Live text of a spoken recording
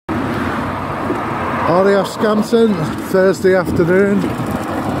RAF Scampton, Thursday afternoon.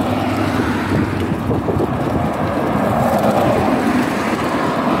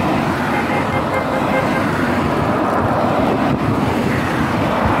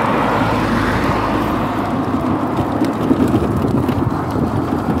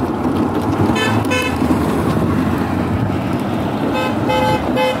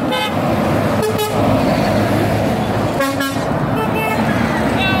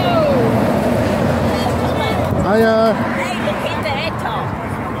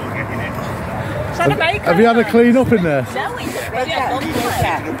 Have you had a clean up in there? No, it's a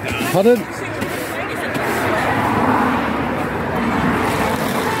Pardon?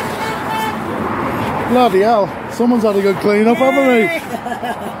 Bloody hell, someone's had a good clean up, haven't they?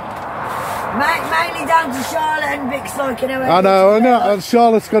 Mainly down to Charlotte and Vic's like, you know. I know, and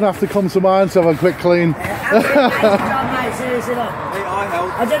Charlotte's going to have to come to mine to have a quick clean. Mate, seriously, look.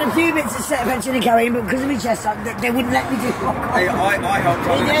 I've done a few bits of set eventually carrying, but because of my chest, they wouldn't let me do it. Hey, I helped.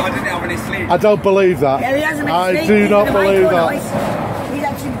 I didn't have any sleep. I don't believe that. Yeah, he hasn't been I asleep. do not believe that. Night. He's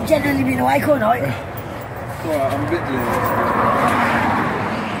actually generally been awake all night. Alright, I'm a bit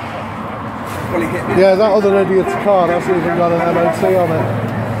delayed. Yeah, that other idiot's car hasn't even got an MOT on it.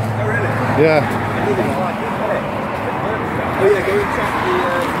 Oh, really? Yeah. Oh, yeah, go and check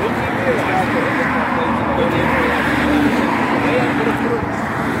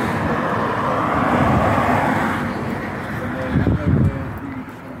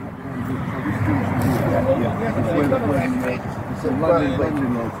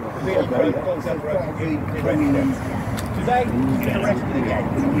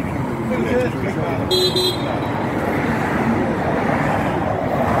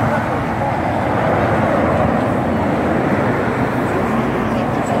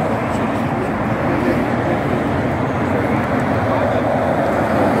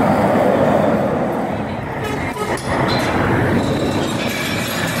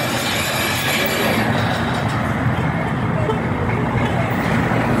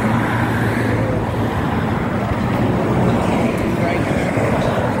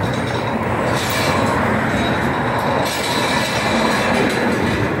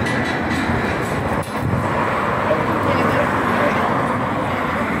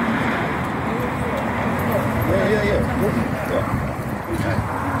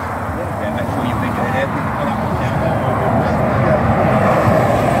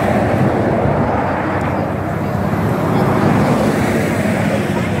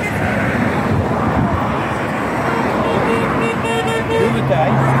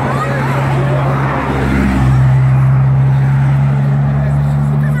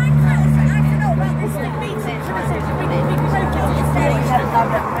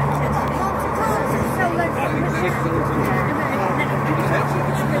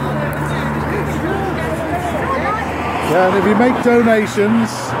Yeah, and if you make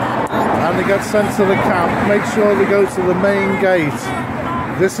donations and they get sent to the camp, make sure they go to the main gate.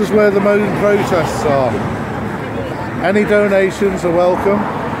 This is where the main protests are. Any donations are welcome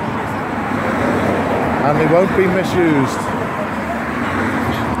and they won't be misused.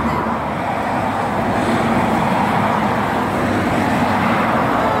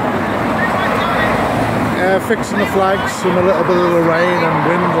 Yeah, fixing the flags from a little bit of the rain and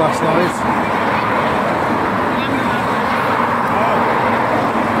wind last night.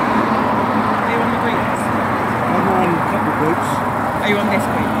 Are you on this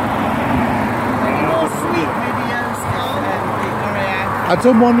week? More sweet videos. I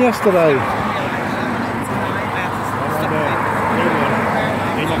done one yesterday.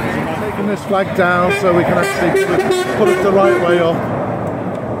 Taking this flag down so we can actually put it the right way up.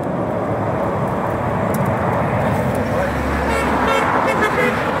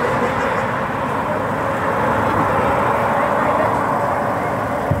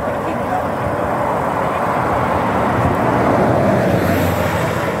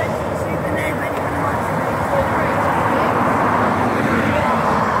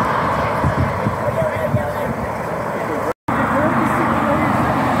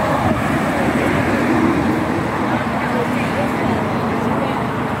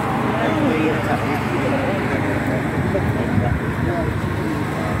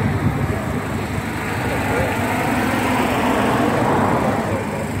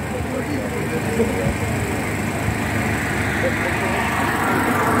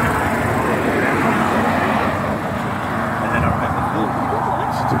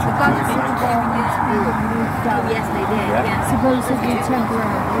 Yes, they did. Yeah. Supposedly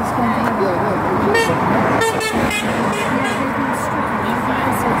temporarily. It's going to happen. Yeah, they've been stricken.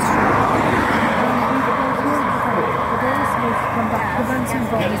 come back. The ransom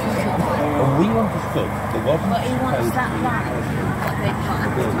bond is not. And we understood there wasn't. But he wants that back. What they've got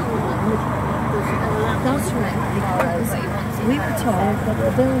at the top. That's right, because we were told that the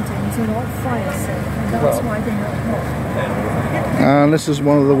buildings are not fire safe, and that's why they're not hot. And this is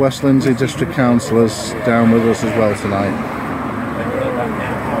one of the West Lindsey District Councillors down with us as well tonight.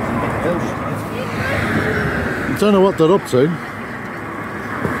 I don't know what they're up to.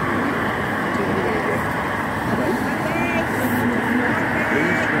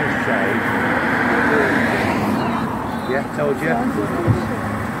 Yeah, told you.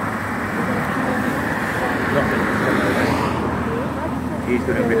 Nothing. He's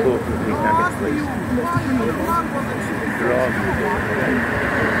going to report to the police now, get the police. They're on.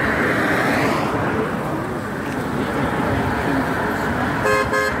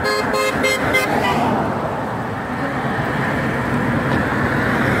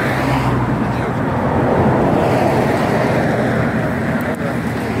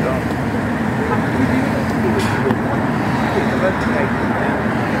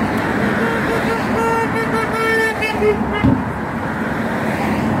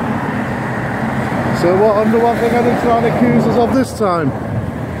 So what they're going to try and accuse us of this time?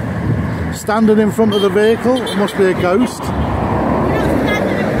 Standing in front of the vehicle? It must be a ghost.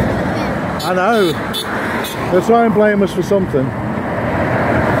 I know. They'll try and blame us for something.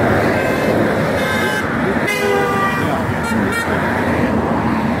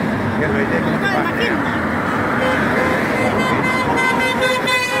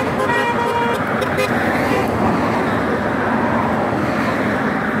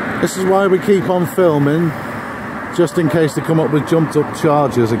 This is why we keep on filming, just in case they come up with jumped up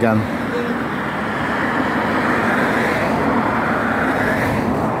charges again.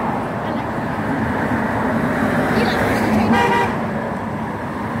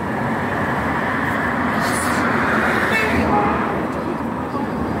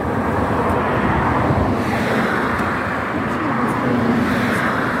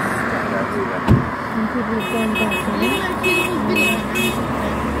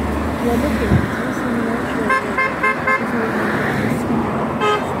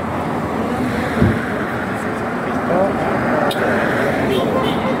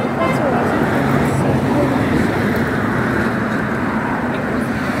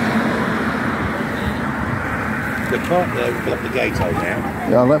 They've got the gate on now.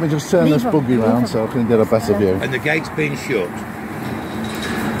 Yeah, let me just turn this buggy round so I can get a better view. And the gate's been shut.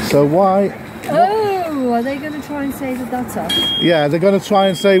 So why? Oh, are they going to try and say that that's us? Yeah, they're going to try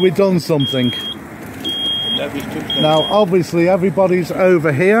and say we've done something. Nobody's took them. Now, obviously, everybody's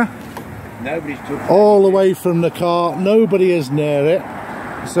over here. Nobody's took them. All away from the car. Nobody is near it.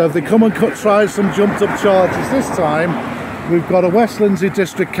 So if they come and try some jumped up charges this time, we've got a West Lindsey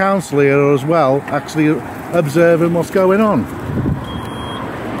District Council here as well, actually observing what's going on.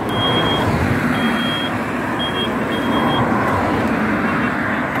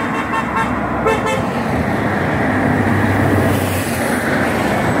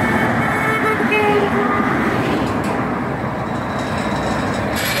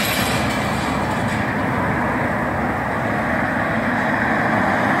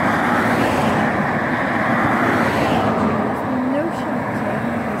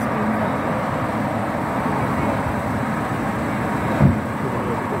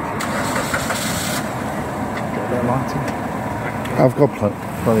 I've got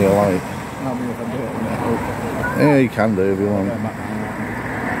plenty of light. Yeah, you can do if you want.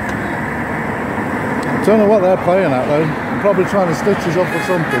 Don't know what they're playing at though. They're probably trying to stitch us up or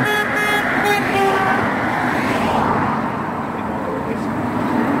something.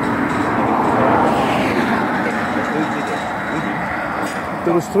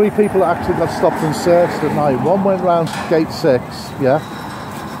 There was 3 people that actually got stopped and searched at night. One went round gate 6, yeah,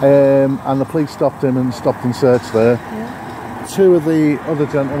 and the police stopped him and stopped and searched there. Yeah. 2 of the other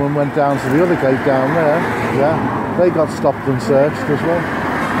gentlemen went down to the other gate down there, yeah, they got stopped and searched as well.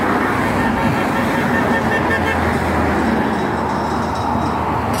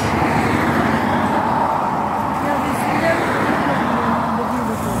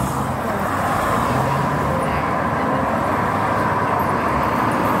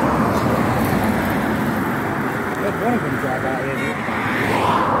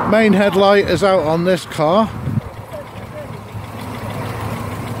 Main headlight is out on this car.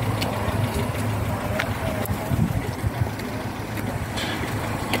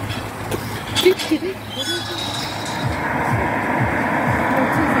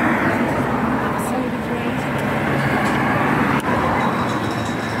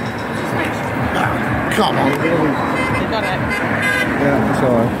 Come on, really. You got it. Yeah, it's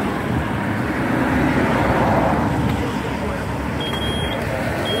alright.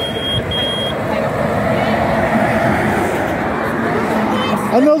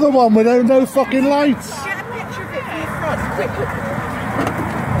 Another one with no fucking lights. Get a picture of it for your front, quick.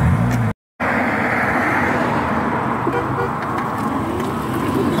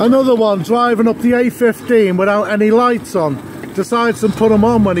 Another one driving up the A15 without any lights on. Decides to put them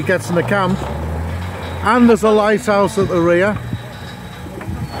on when he gets in the camp. And there's a lighthouse at the rear.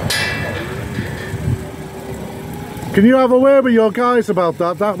 Can you have a word with your guys about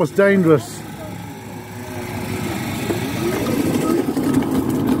that? That was dangerous.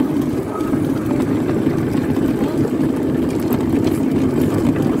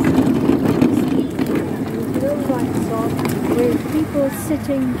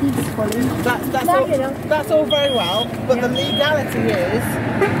 Sitting peacefully. That's all very well, but the legality is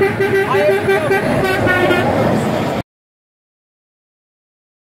I